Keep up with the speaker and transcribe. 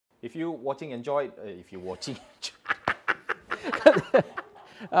If you watching enjoyed, if you watching,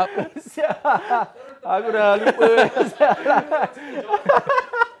 aku dah lupa.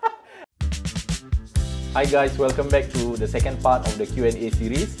 Hi guys, welcome back to the second part of the Q&A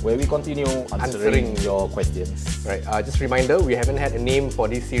series where we continue answering your questions. Right. Just a reminder, we haven't had a name for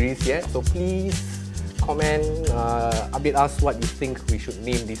this series yet, so please comment, update us what you think we should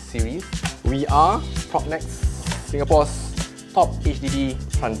name this series. We are PropNext, Singapore's top HDB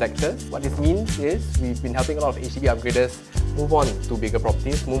transactor. What this means is we've been helping a lot of HDB upgraders move on to bigger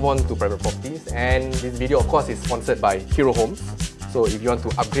properties, move on to private properties, and this video of course is sponsored by HeroHomes. So if you want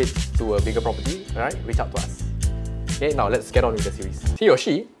to upgrade to a bigger property, alright, reach out to us. Okay, now let's get on with the series. He or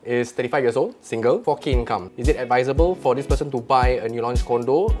she is 35 years old, single, 4K income. Is it advisable for this person to buy a new launch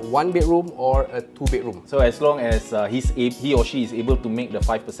condo, 1 bedroom or a 2 bedroom? So as long as he or she is able to make the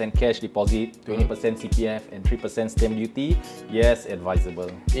 5% cash deposit, 20% CPF and 3% stamp duty, yes,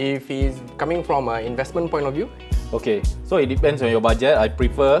 advisable. If he's coming from an investment point of view? Okay, so it depends on your budget. I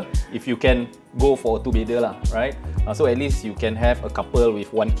prefer if you can go for a 2-bedder lah, right? So at least you can have a couple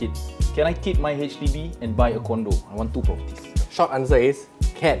with 1 kid. Can I keep my HDB and buy a condo? I want 2 properties. Short answer is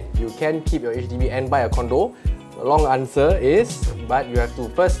can. You can keep your HDB and buy a condo. The long answer is, but you have to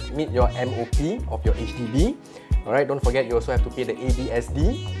first meet your MOP of your HDB. Alright, don't forget you also have to pay the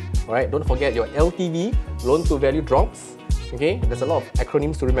ABSD. Alright, don't forget your LTV, loan to value drops. Okay, there's a lot of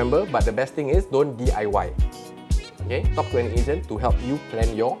acronyms to remember, but the best thing is don't DIY. Okay, talk to an agent to help you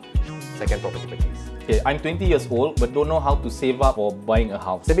plan your second property purchase. Okay, I'm 20 years old but don't know how to save up for buying a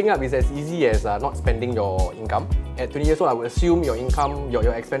house. Saving up is as easy as not spending your income. At 20 years old, I would assume your income,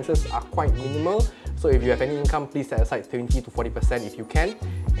 your expenses are quite minimal. So if you have any income, please set aside 20 to 40% if you can.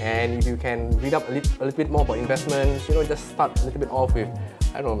 And if you can read up a little bit more about investments, you know, just start a little bit off with,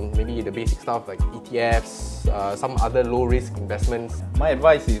 I don't know, maybe the basic stuff like ETFs, some other low-risk investments. My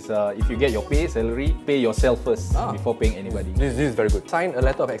advice is, if you get your salary, pay yourself first before paying anybody. This is very good. Sign a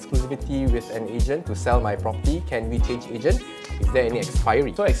letter of exclusivity with an agent to sell my property. Can we change agent? Is there any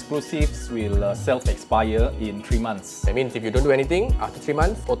expiry? So exclusives will self-expire in 3 months. That means if you don't do anything, after 3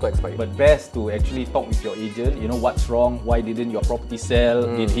 months, auto-expire. But best to actually talk with your agent, you know, what's wrong, why didn't your property sell,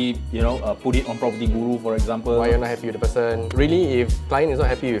 did he, you know, put it on Property Guru, for example. Why you're not happy with the person. Really, if client is not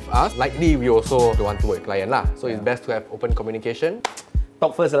happy with us, likely we also don't want to work with client lah. So it's best to have open communication.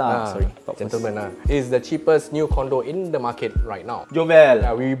 Talk first lah, talk gentlemen lah. Is the cheapest new condo in the market right now? Jovel.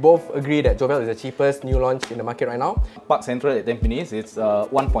 We both agree that Jovel is the cheapest new launch in the market right now. Park Central at Tampines, it's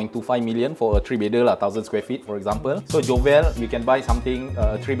 1.25 million for a 3-bedder lah, 1,000 square feet for example. So Jovel, you can buy something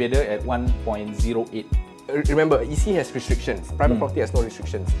 3-bedder at 1.08. Remember, EC has restrictions. Private property has no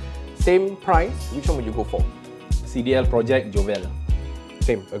restrictions. Same price, which one would you go for? CDL project, Jovel.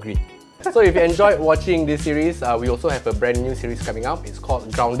 Same, agree. So if you enjoyed watching this series, we also have a brand new series coming up. It's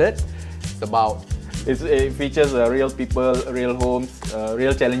called Grounded. It's about... It features real people, real homes,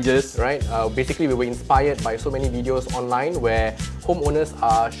 real challenges. Right. Basically, we were inspired by so many videos online where homeowners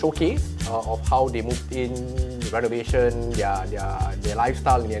are showcased of how they moved in, renovation, their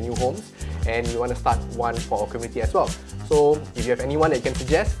lifestyle in their new homes. And we want to start one for our community as well. So if you have anyone that you can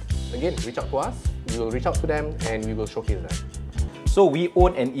suggest, again, reach out to us. We will reach out to them and we will showcase them. So we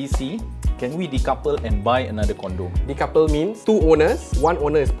own an EC. Can we decouple and buy another condo? Decouple means 2 owners. 1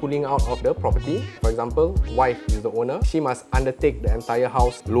 owner is pulling out of the property. For example, wife is the owner. She must undertake the entire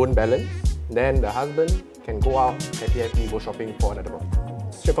house loan balance. Then the husband can go out, happy, go shopping for another property.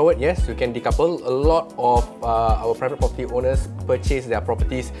 Straightforward, yes, you can decouple. A lot of our private property owners purchase their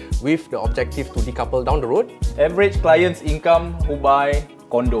properties with the objective to decouple down the road. Average client's income who buy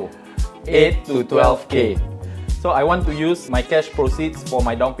condo, 8 to 12K. So I want to use my cash proceeds for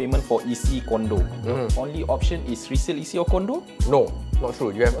my down payment for EC condo. Only option is resale EC or condo? No, not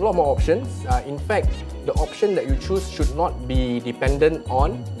true. You have a lot more options. In fact, the option that you choose should not be dependent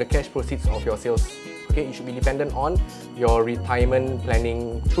on the cash proceeds of your sales. Okay, it should be dependent on your retirement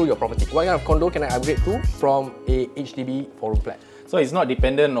planning through your property. What kind of condo can I upgrade to from a HDB 4-room flat? So it's not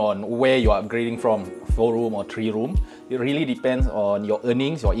dependent on where you're upgrading from, 4-room or 3-room. It really depends on your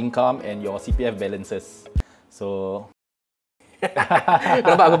earnings, your income and your CPF balances. So...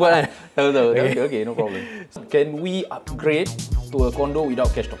 Nampak aku buat kan? Tahu. Okay, no problem. Can we upgrade to a condo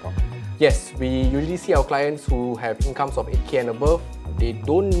without cash top-up? Yes, we usually see our clients who have incomes of 8K and above. They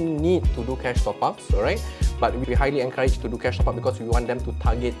don't need to do cash top-ups, alright? But we highly encourage to do cash top-up because we want them to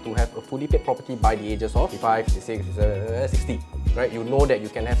target to have a fully paid property by the ages of 55, 56, 60. Right? You know that you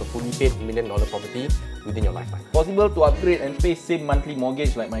can have a fully paid $1 million property within your lifetime. Possible to upgrade and pay same monthly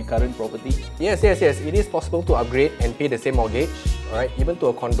mortgage like my current property? Yes. It is possible to upgrade and pay the same mortgage, alright, even to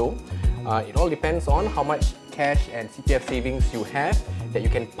a condo. It all depends on how much cash and CPF savings you have that you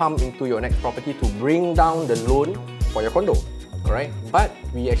can pump into your next property to bring down the loan for your condo. Alright, but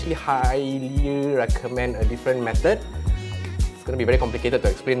we actually highly recommend a different method. It's going to be very complicated to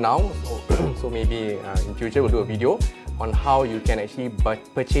explain now, so maybe in future we'll do a video on how you can actually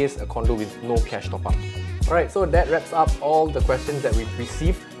purchase a condo with no cash top-up. Alright, so that wraps up all the questions that we've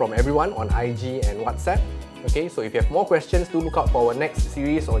received from everyone on IG and WhatsApp. Okay, so if you have more questions, do look out for our next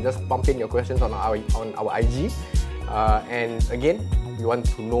series or just pump in your questions on our IG. And again, we want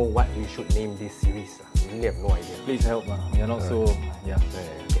to know what we should name this series. We really have no idea. Please help. We are not so... Yeah.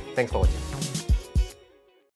 Okay, thanks for watching.